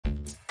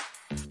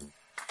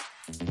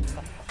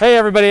Hey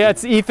everybody,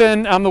 it's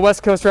Ethan. I'm the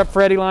West Coast rep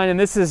for Eddyline, and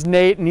this is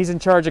Nate, and he's in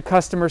charge of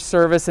customer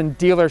service and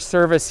dealer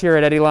service here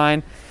at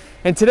Eddyline.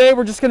 And today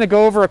we're just going to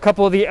go over a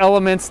couple of the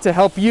elements to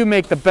help you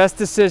make the best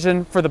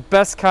decision for the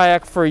best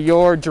kayak for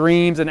your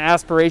dreams and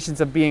aspirations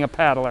of being a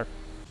paddler.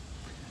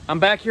 I'm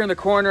back here in the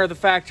corner of the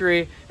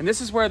factory, and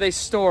this is where they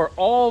store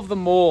all of the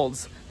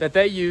molds that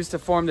they use to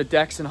form the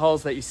decks and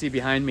hulls that you see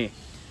behind me.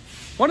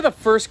 One of the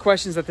first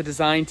questions that the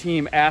design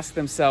team asks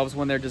themselves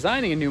when they're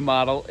designing a new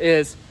model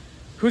is,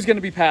 who's going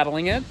to be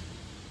paddling it,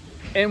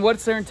 and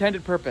what's their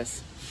intended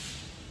purpose?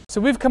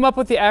 So we've come up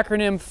with the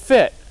acronym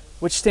FIT,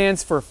 which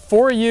stands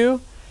for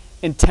you,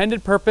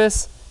 intended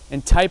purpose,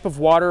 and type of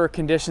water or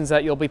conditions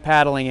that you'll be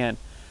paddling in.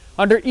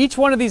 Under each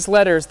one of these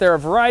letters, there are a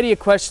variety of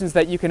questions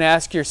that you can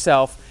ask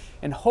yourself,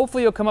 and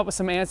hopefully you'll come up with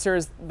some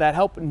answers that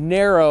help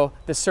narrow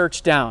the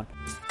search down.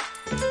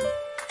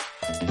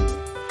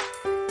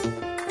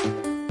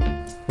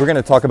 We're going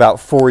to talk about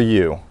for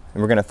you,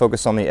 and we're going to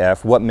focus on the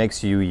F, what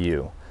makes you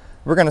you.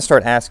 We're going to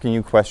start asking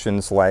you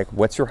questions like,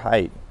 what's your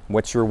height?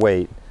 What's your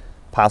weight?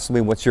 Possibly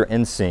what's your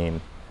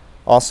inseam?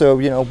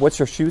 Also, what's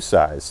your shoe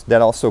size?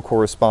 That also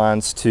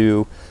corresponds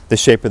to the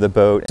shape of the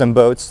boat. Some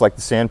boats, like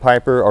the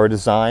Sandpiper, are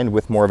designed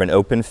with more of an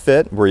open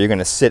fit, where you're going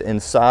to sit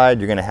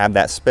inside, you're going to have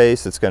that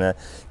space. It's going to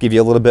give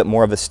you a little bit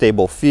more of a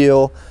stable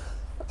feel.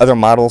 Other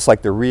models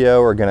like the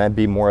Rio are going to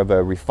be more of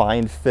a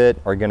refined fit,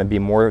 are going to be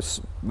more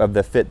of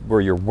the fit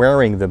where you're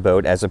wearing the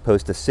boat as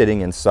opposed to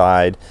sitting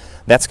inside.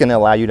 That's going to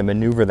allow you to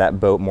maneuver that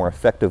boat more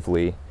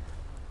effectively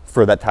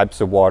for that types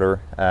of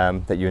water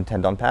that you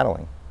intend on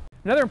paddling.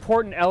 Another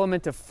important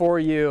element of for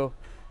you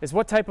is,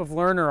 what type of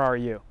learner are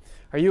you?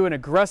 Are you an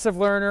aggressive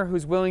learner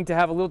who's willing to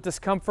have a little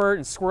discomfort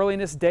and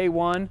squirreliness day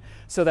one,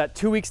 so that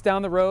 2 weeks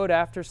down the road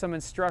after some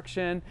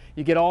instruction,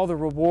 you get all the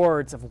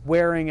rewards of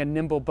wearing a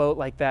nimble boat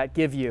like that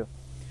give you?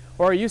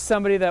 Or are you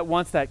somebody that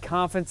wants that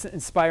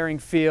confidence-inspiring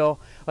feel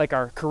like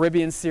our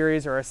Caribbean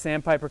series or our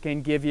Sandpiper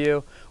can give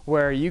you,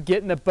 where you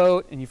get in the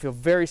boat and you feel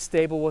very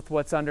stable with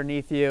what's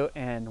underneath you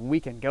and we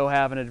can go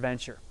have an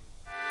adventure?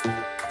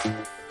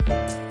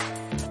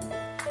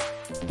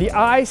 The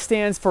I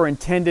stands for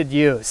intended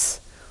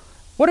use.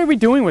 What are we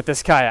doing with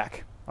this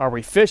kayak? Are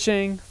we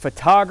fishing,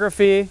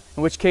 photography,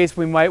 in which case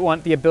we might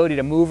want the ability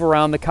to move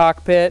around the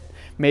cockpit,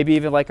 maybe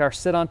even like our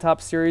sit on top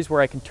series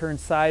where I can turn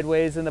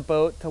sideways in the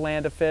boat to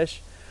land a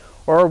fish?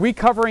 Or are we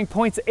covering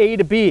points A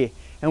to B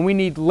and we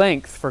need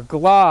length for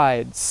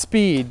glide,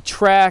 speed,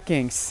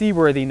 tracking,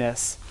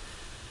 seaworthiness?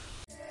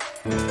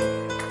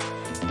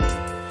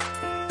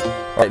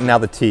 Right now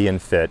the T in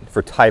FIT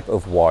for type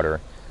of water.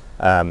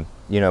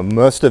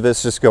 Most of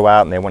us just go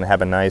out and they want to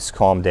have a nice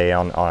calm day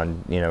on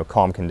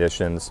calm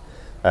conditions.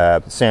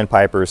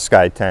 Sandpipers,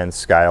 Sky 10s,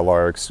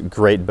 Skylarks,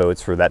 great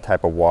boats for that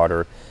type of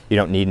water. You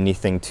don't need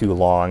anything too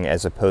long,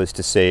 as opposed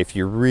to, say, if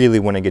you really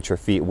want to get your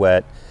feet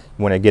wet,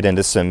 want to get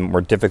into some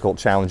more difficult,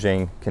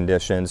 challenging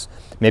conditions,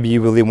 maybe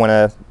you really want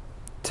to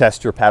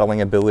test your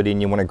paddling ability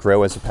and you want to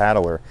grow as a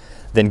paddler,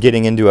 then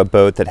getting into a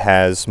boat that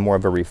has more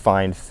of a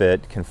refined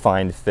fit,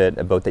 confined fit,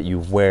 a boat that you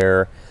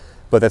wear,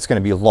 but that's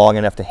going to be long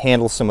enough to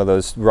handle some of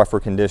those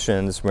rougher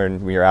conditions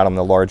when you're out on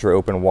the larger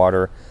open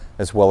water,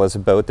 as well as a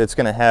boat that's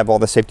going to have all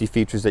the safety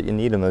features that you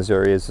need in those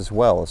areas as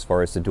well, as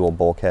far as the dual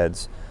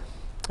bulkheads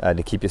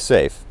to keep you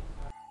safe.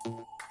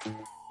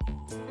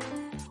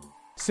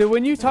 So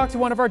when you talk to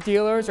one of our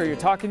dealers or you're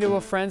talking to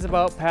a friend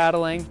about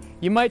paddling,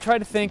 you might try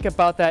to think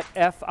about that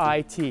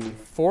F.I.T,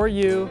 for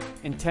you,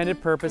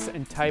 intended purpose,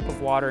 and type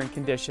of water and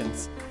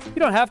conditions.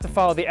 You don't have to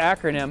follow the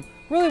acronym.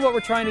 Really what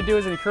we're trying to do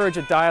is encourage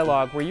a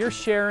dialogue where you're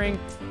sharing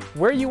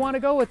where you want to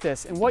go with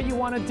this and what you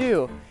want to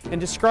do, and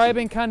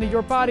describing kind of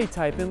your body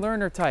type and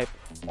learner type.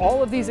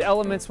 All of these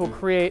elements will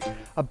create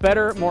a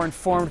better, more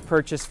informed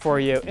purchase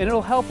for you, and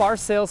it'll help our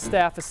sales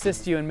staff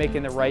assist you in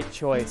making the right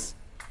choice.